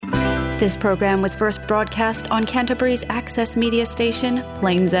This program was first broadcast on Canterbury's access media station,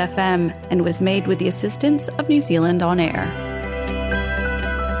 Plains FM, and was made with the assistance of New Zealand On Air.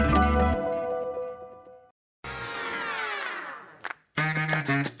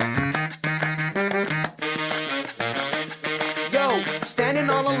 Standing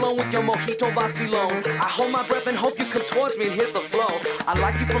all alone with your mojito vacilón. I hold my breath and hope you come towards me and hit the flow. I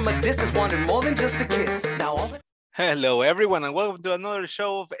like you from a distance, wanted more than just a kiss. Now, hello everyone and welcome to another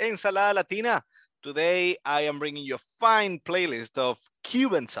show of Ensalada Latina. Today I am bringing you a fine playlist of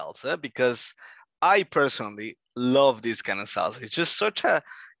Cuban salsa because I personally love this kind of salsa. It's just such a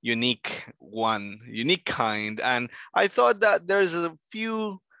unique kind, and I thought that there's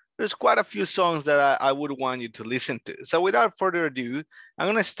quite a few songs that I would want you to listen to. So without further ado, I'm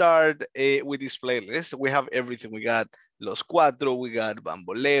going to start with this playlist. We have everything. We got Los Cuatro, we got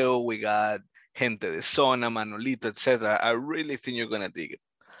Bamboleo, we got Gente de Zona, Manolito, etc. I really think you're going to dig it.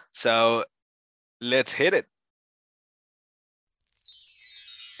 So let's hit it.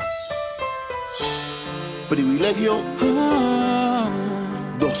 Privilegio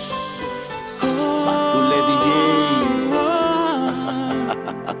 2. Pantule DJ.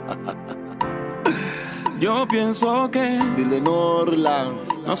 Yo pienso que Dile Norland.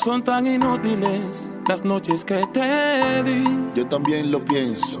 no son tan inútiles las noches que te di. Yo también lo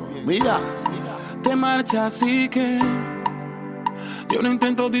pienso. Mira, Te marchas y que yo no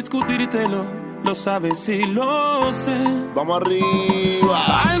intento discutírtelo, lo sabes y lo sé. vamos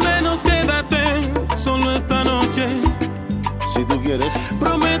arriba. Al menos quédate solo esta noche. Si tú quieres,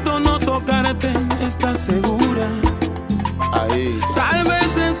 Prometo no tocarte, ¿estás segura? ahí. Tal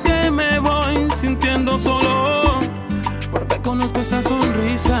vez es que me voy sintiendo solo, porque conozco esa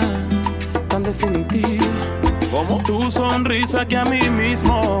sonrisa tan definitiva. ¿Cómo? Tu sonrisa que a mí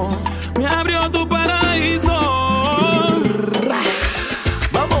mismo me abrió tu paraíso.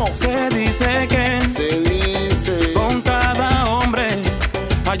 Vamos. Se dice que Se dice con cada hombre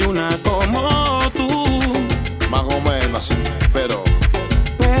hay una como tú, más o menos así, pero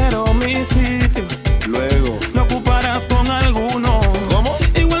pero mi sitio luego. lo ocuparás con alguno. ¿Cómo?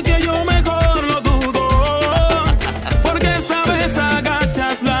 Igual que yo, mejor lo dudo, porque esta vez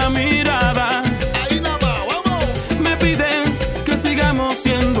agachas la mirada. Ahí nada más, vamos. Me pides que sigamos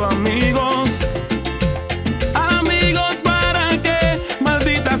siendo amigos, amigos para que,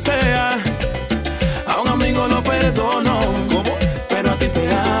 maldita sea, a un amigo lo perdono, ¿Cómo? pero a ti te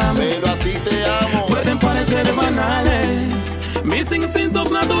amo. Pero a ti te amo. Pueden parecer banales mis instintos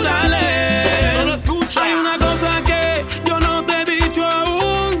naturales. Solo escucha. Hay una cosa que yo no te he dicho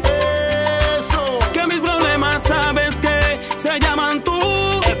aún, Eso. que mis problemas sabes que se llaman tú.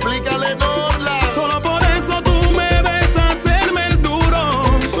 Explícale Norland. Solo por eso tú me ves hacerme el duro,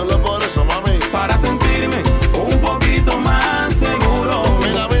 Solo por eso, mami. para sentirme un poquito más seguro.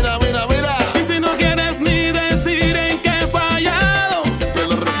 Mira, mira, mira, mira. Y si no quieres ni decir en qué he fallado, Te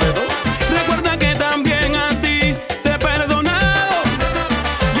lo respeto. recuerda que también a ti te he perdonado.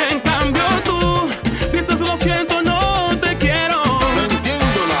 Y en cambio tú dices lo siento, no te quiero. No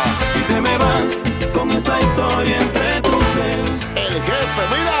entiéndola. Y te me vas con esta historia entre tus dedos. El jefe,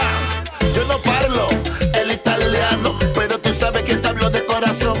 mira. Yo no parlo el italiano, pero tú sabes que te hablo de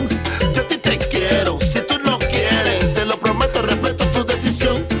corazón. Yo a ti te quiero. Si tú no quieres, te lo prometo, respeto tu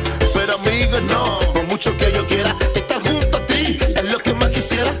decisión. Pero amigo, no. Por mucho que yo quiera estar junto a ti, es lo que más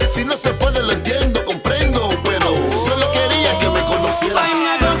quisiera. Si no se puede, lo entiendo, comprendo, pero solo quería que me conocieras. Hay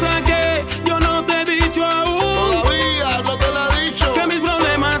una cosa que yo no te he dicho aún, Todavía no te lo he dicho. que mis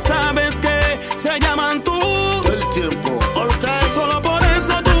problemas sabes que se llaman tú. Todo el tiempo, all time. Solo por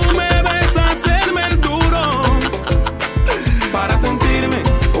eso tú me ves hacerme el duro, para sentirme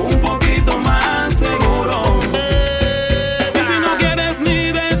un poquito más seguro. Y si no quieres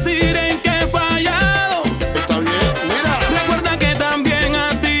ni decir en qué he fallado, Está bien, mira. recuerda que también a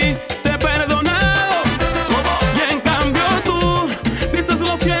ti te he perdonado. ¿Cómo? Y en cambio tú dices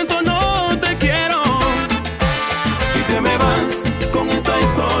lo siento, no te quiero. Y te me vas con esta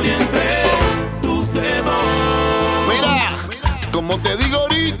historia entre tus dedos. Mira, como te digo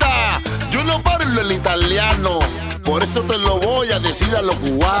ahorita, yo no parlo el italiano, por eso te lo voy a decir a los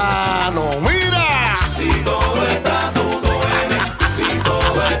cubanos. Mira, Si todo está, todo viene. Si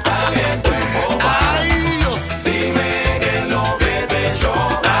todo está bien, tú empujas. ay Dios, Dime qué es lo que te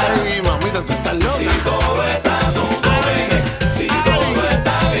choca. ay mamita, tú estás loca. Si todo está, todo viene. Si todo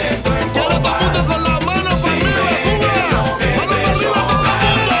está bien, tú Quiero todo el empujas. mundo con las manos para arriba, Cuba. Manos para arriba todo el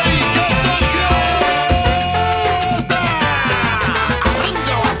mundo y que te sienta.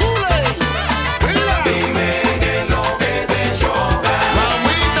 Arranca, Batule. Mira, Dime qué es lo que te choca.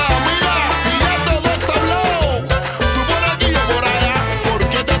 mamita, mira, si ya todo está hablado.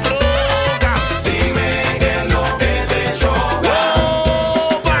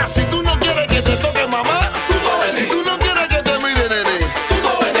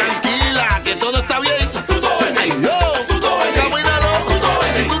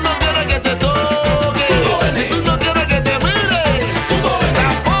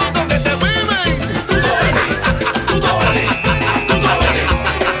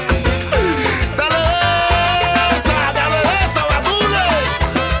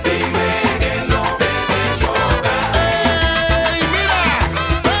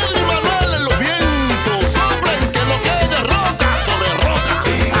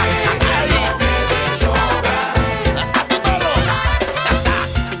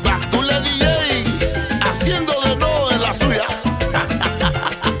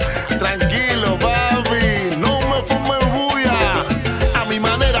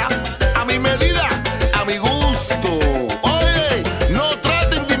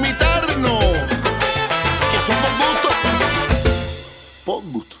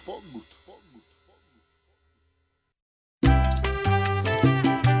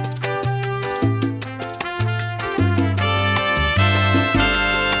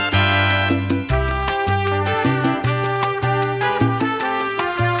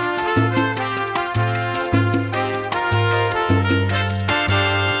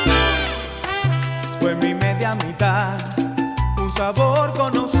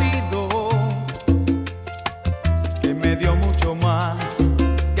 por conocido, que me dio mucho más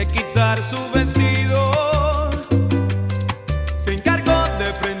que quitar su vestido. Se encargó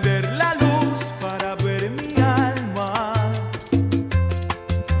de prender la luz para ver mi alma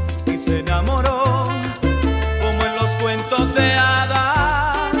y se enamoró como en los cuentos de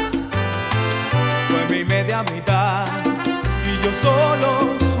hadas. Fue mi media mitad y yo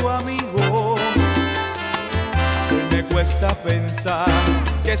solo su amigo. Hoy me cuesta pensar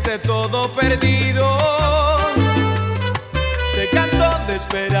que esté todo perdido. Se cansó de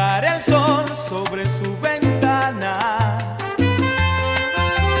esperar el sol sobre su ventana y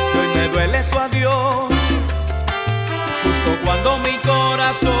hoy me duele su adiós, justo cuando mi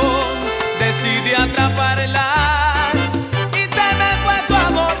corazón decide atraparla. Y se me fue su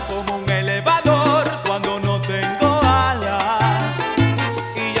amor como un elevador cuando no tengo alas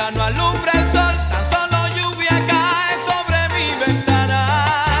y ya no alumbra el sol, tan solo lluvia cae sobre mi ventana.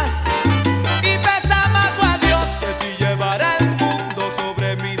 Y pesa más su adiós que si llevara el mundo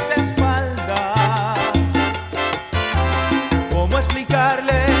sobre mis espaldas. ¿Cómo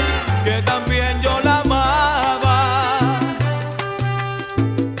explicarle que también yo la amaba?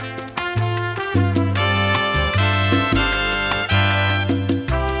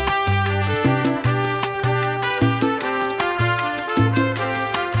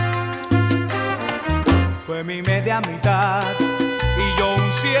 Fue mi media mitad y yo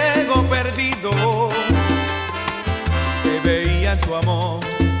un ciego perdido que veía en su amor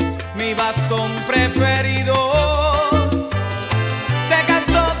mi bastón preferido. Se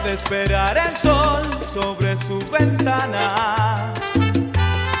cansó de esperar el sol sobre su ventana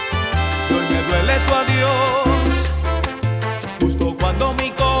y hoy me duele su adiós, justo cuando mi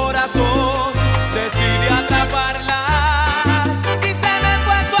corazón decide atraparla. Y se me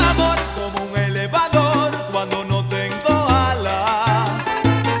fue su amor como un elevador cuando no tengo alas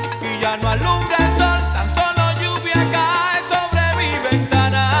y ya no alumbra el sol, tan solo lluvia cae sobre mi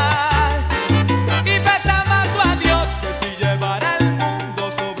ventana. Y pesa más su adiós que si llevara el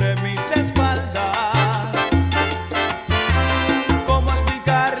mundo sobre mis espaldas. ¿Cómo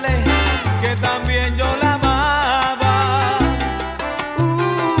explicarle que también yo la amaba?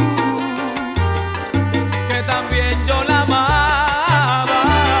 Que también yo la amaba.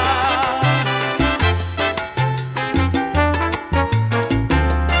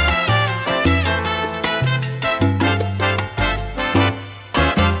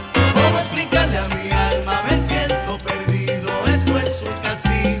 ¿Cómo explicarle a mi alma? Me siento perdido, esto es un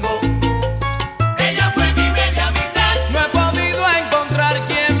castigo. Ella fue mi media mitad. No he podido encontrar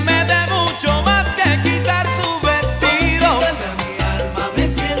quien me dé mucho más que quitar su vestido. Explicarle a mi alma, me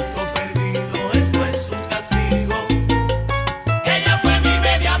siento perdido, esto es un castigo. Ella fue mi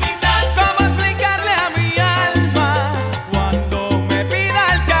media mitad. ¿Cómo explicarle a mi alma cuando me pida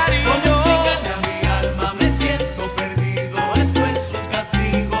el ¿Cómo cariño? explicarle a mi alma? Me siento perdido, esto es un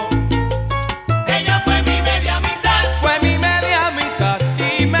castigo. Ella fue mi media mitad. Fue mi media mitad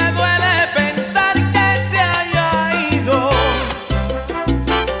y me duele pensar que se haya ido.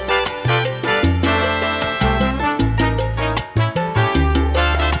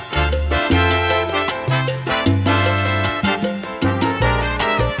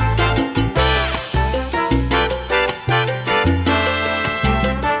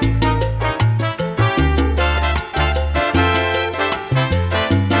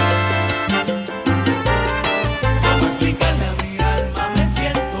 ¿Cómo explicarle a mi alma? Me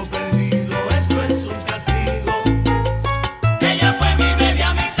siento perdido, esto es un castigo. Ella fue mi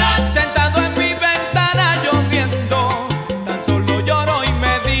media mitad. Sentado en mi ventana lloviendo, tan solo lloro y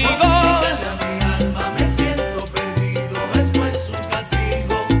me digo: Explicarle a mi alma, me siento perdido, esto es un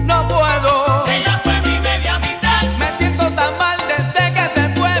castigo. no puedo. Ella fue mi media mitad. Me siento tan mal desde que se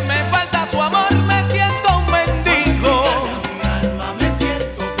fue, me falta su amor, me siento un mendigo. Mi alma, me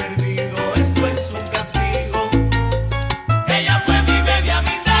siento perdido, esto es un castigo. Ella fue mi media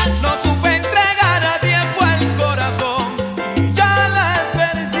mitad. No supe entregar a tiempo el corazón y ya la he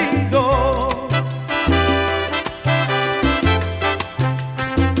perdido.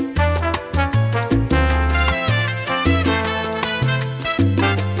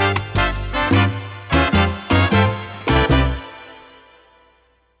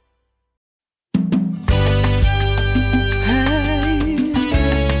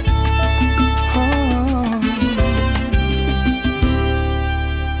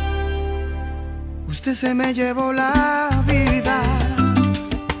 Usted se me llevó la vida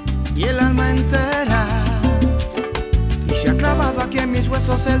y el alma entera, y se ha clavado aquí en mis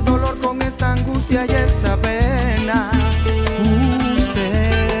huesos el dolor con esta angustia y esta pena.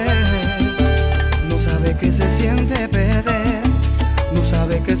 Usted no sabe qué se siente perder, no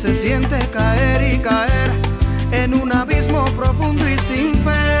sabe que se siente caer y caer en un abismo profundo y sin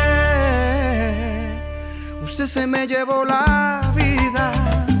fe. Usted se me llevó la vida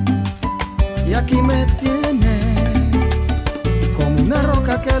y aquí me tiene como una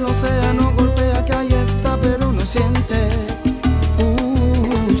roca que el océano golpea, que ahí está pero no siente.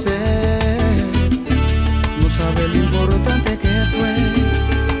 Usted no sabe lo importante que fue,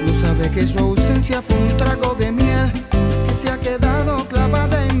 no sabe que su ausencia fue un trago de miel que se ha quedado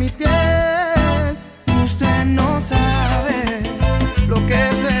clavada en mi piel. Usted no sabe lo que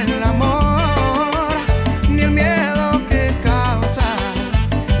es el amor, ni el miedo que causa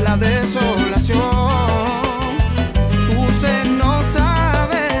la desolación. Usted no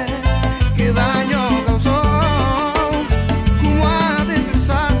sabe qué daño causó, cómo ha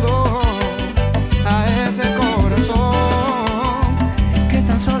destrozado a ese corazón que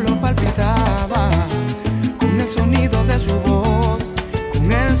tan solo palpitaba con el sonido de su voz,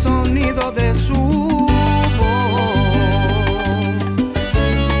 con el sonido de su voz.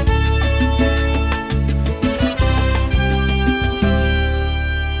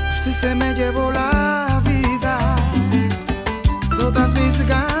 Usted se me llevó la vida, todas mis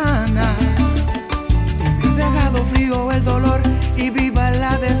ganas, y me ha dejado frío el dolor y viva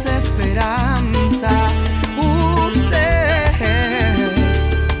la desesperanza. Usted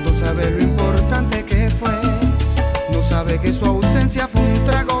no sabe lo importante que fue, no sabe que su ausencia fue un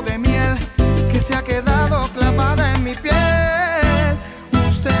trago de miel que se ha quedado clavada en mi piel.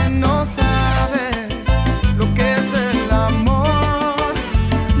 Usted no sabe lo que es el amor,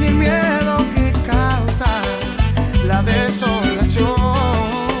 ni el miedo que causa la desolación.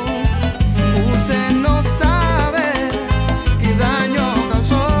 Usted no sabe qué daño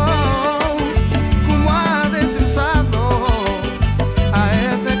causó, cómo ha destrozado a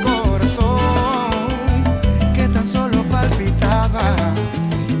ese corazón que tan solo palpitaba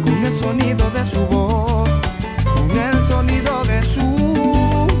con el sonido de su voz, con el sonido de su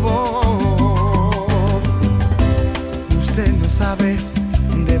voz. Usted no sabe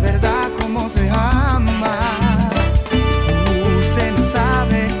de verdad cómo se ama. Usted no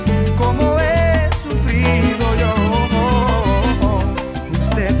sabe cómo he sufrido yo.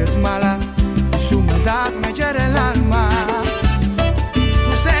 Usted es mala, su maldad me hiere el alma.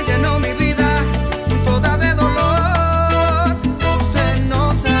 Usted llenó mi vida toda de dolor. Usted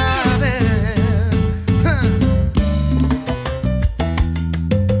no sabe.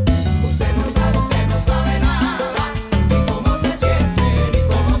 Usted no sabe nada, ni cómo se siente, ni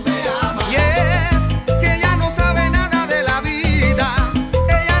cómo se ama. Y es que ella no sabe nada de la vida,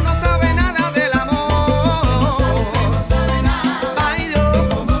 ella no sabe nada del amor. Usted no sabe nada, Ay Dios, ni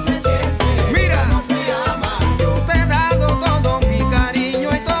cómo se siente, mira, cómo se ama. yo te he dado todo mi cariño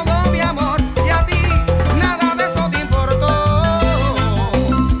y todo mi amor, y a ti nada de eso te importó.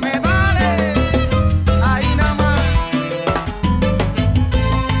 Me vale, ahí nada más.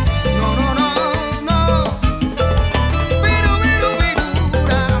 No.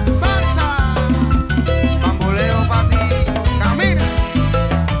 Virura, salsa, bamboleo pa' ti, camina.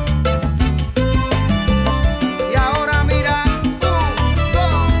 Y ahora mira, 1,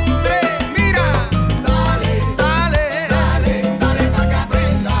 2, 3, mira. Dale pa' que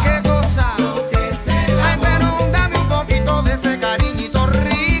aprenda ¿Qué cosa? lo que es el Ay, amor. pero dame un poquito de ese cariñito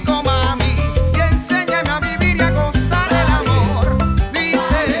rico, mami, y enséñame a vivir y a gozar el amor.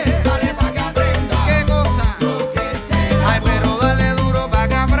 Dice, Dale pa' que aprenda ¿qué cosa? lo que es el amor. Ay, pero dale duro pa'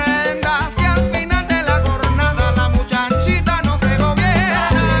 que aprenda. Si al final de la jornada la muchachita no se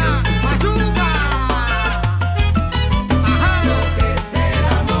gobierna. ¡Ayuda! Ajá. Lo que es el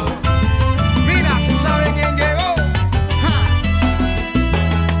amor. Mira, tú sabes quién llegó. ¡Ja!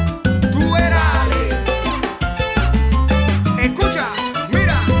 Tú eras. Escucha,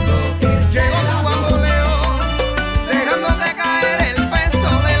 mira. Llegó tu bamboleo, dejándote caer el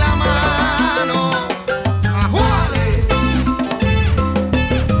peso de la mano. ¡Ajuale!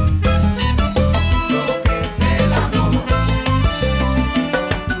 Lo que es el amor.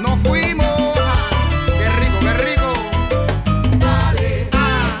 Nos fuimos. ¡Qué rico, qué rico! Dale.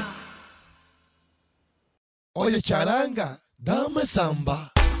 Oye, charanga, dame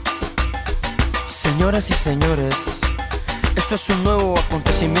samba. Señoras y señores, esto es un nuevo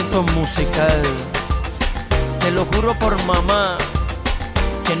acontecimiento musical. Te lo juro por mamá,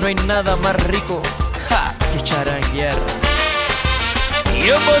 que no hay nada más rico que charanguear.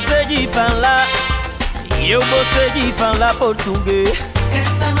 Yo voy a falar portugués.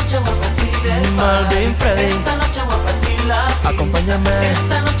 Esta noche voy a partir del Malvin Freddy. Esta noche voy a partir la pista. Acompáñame.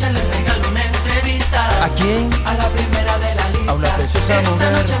 Esta noche le regalo una entrevista. ¿A quién? A la primera de la lista. A una preciosa Esta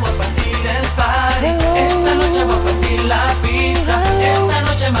mujer. noche voy a partir partir el party. Esta noche voy a partir la pista. Esta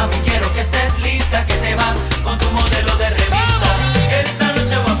noche, mami, quiero que estés lista, que te vas con tu modelo de revista. Esta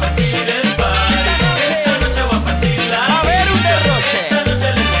noche voy a partir el party. Esta noche voy a partir la pista. Esta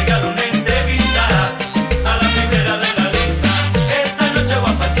noche les regalo una entrevista a la primera de la lista. Esta noche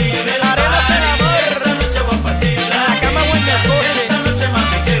voy a partir el party. Esta noche voy a partir la pista. Esta noche,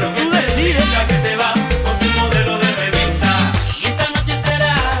 mami, quiero que estés lista, que te vas con tu modelo de revista. Y esta noche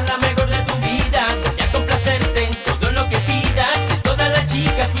será la mejor de tu vida. Voy a complacerte en todo lo que pidas. De todas las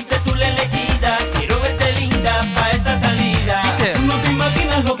chicas fuiste tú la elegida. Quiero verte linda pa' esta salida. Tú no te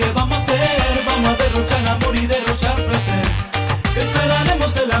imaginas lo que vamos a hacer. Vamos a derrochar amor y derrochar placer.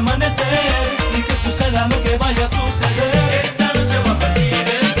 Esperaremos el amanecer y que suceda lo que vaya a suceder. Esta noche voy a partir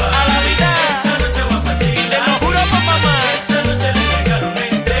el party. A la vida. Esta noche voy a partir la pista. Te lo juro por mamá. Esta noche le regalo una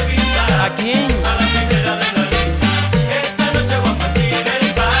entrevista. ¿A quién? A la primera de la lista. Esta noche voy a partir el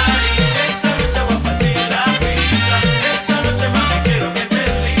party. Esta noche voy a partir la pista. Esta noche, mami, quiero que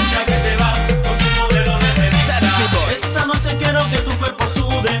estés lista, que te vas con tu modelo de revista. Esta noche quiero que tu cuerpo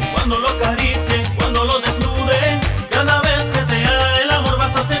sude cuando lo acaricie, cuando lo desnude. Cada vez que te haga el amor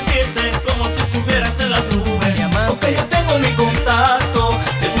vas a sentirte como si estuvieras en las nubes. Porque yo tengo mi contacto.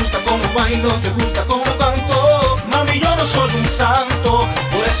 Te gusta cómo bailo, te gusta cómo canto. Mami, yo no soy un santo.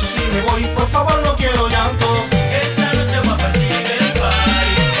 Por eso si me voy, por favor, no quiero llanto. Esta noche voy a partir el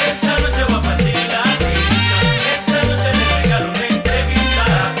party. Esta noche voy a partir la pista. Esta noche le regalo una entrevista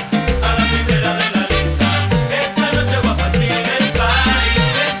a la primera de la lista. Esta noche voy a partir el party.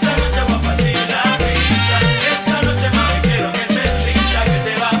 Esta noche voy a partir la pista. Esta noche, mami, quiero que estés lista, que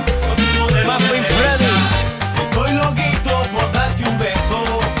te vas con tu modelo de revista. Estoy loquito por darte un beso.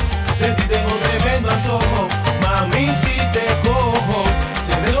 De ti tengo tremendo antojo. Mami, si te cojo,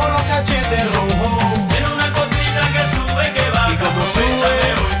 te dejo los cachetes rojos. Tiene una cosita que sube, que baja. Aprovechame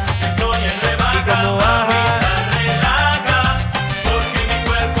hoy, que estoy en rebaja. Mamita, relaja, porque mi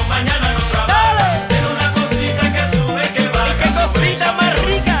cuerpo mañana no trabaja. Tiene una cosita que sube, que baja. ¿Y qué cosita más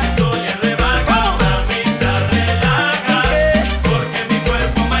rica? Estoy en rebaja. Mamita, relaja, porque mi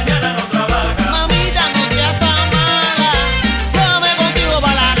cuerpo mañana no trabaja. Mamita, no seas tan mala, llévame contigo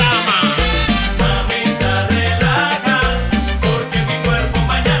pa' la cama. Mamita, relaja, porque mi cuerpo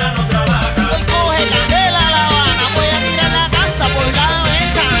mañana no trabaja. Hoy coge candela La Habana, voy a tirar la casa por la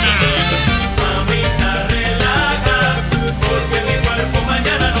ventana. Mamita, relaja, porque mi cuerpo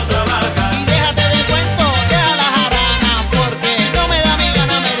mañana no trabaja. Y déjate de cuento, deja la jarana, porque no me da mi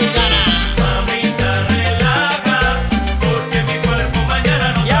gana americana. Mamita, relaja, porque mi cuerpo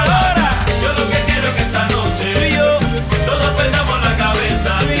mañana no trabaja. Yo lo que quiero es que esta noche tú y yo todos perdamos la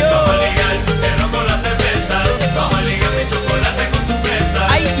cabeza. Vamos a ligar perro con la cerveza. Vamos a ligar mi chocolate con tu fresa.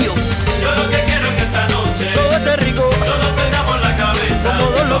 Ay, Dios, Yo lo que quiero es que esta noche todo está rico, todos perdamos la cabeza.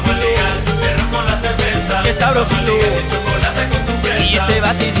 Como dos Vamos a loquitos. ligar perro con la cerveza. Qué sabrosito. Vamos a ligar mi chocolate con tu fresa. y este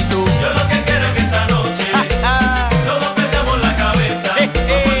batidito. Yo lo que quiero es que esta noche todos perdamos la cabeza.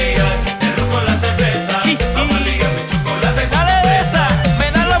 Vamos a ligar perro con la cerveza. Vamos a ligar mi chocolate con Dale tu de fresa. esa, me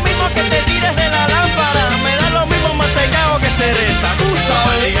da lo mismo que te tires de la lámpara, me da lo mismo mantecado que cereza. Tú Vamos a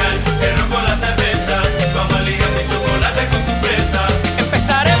sabes. ligar perro con la cerveza. Vamos a ligar mi chocolate con tu fresa.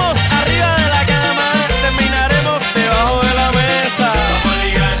 Empezaremos arriba de la cama, terminaremos debajo de la mesa. Vamos a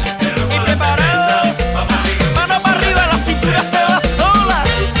ligar perro Y con la preparados, cerveza. Vamos a ligar mi mano para arriba, la cintura se va sola.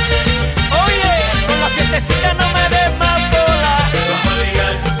 Oye, con la fiestecita no me des más bola. Vamos a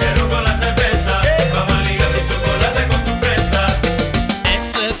ligar perro con la cerveza. Vamos a ligar mi chocolate con tu fresa.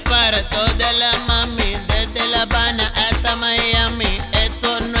 Esto es para todas las mami, desde La Habana hasta Miami.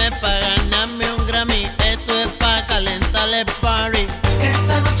 Esto no es para ganarme un Grammy, esto es para calentar el party.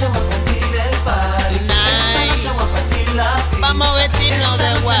 Esta noche voy a partir el party. Esta noche voy a partir la pista. Vamos a vestirnos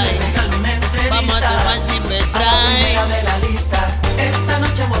de guay, vamos a tomar sin a la betray. primera de la lista. Esta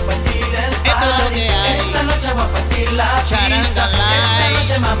noche voy a partir el party. Esto es lo que hay. Esta noche voy a partir la Charanga pista. Esta light.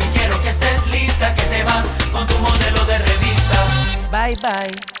 noche, mami, quiero que estés lista, que te vas con tu modelo de revista. Bye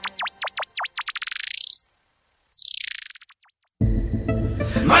bye.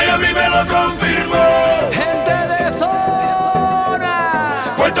 Miami me lo confirmó.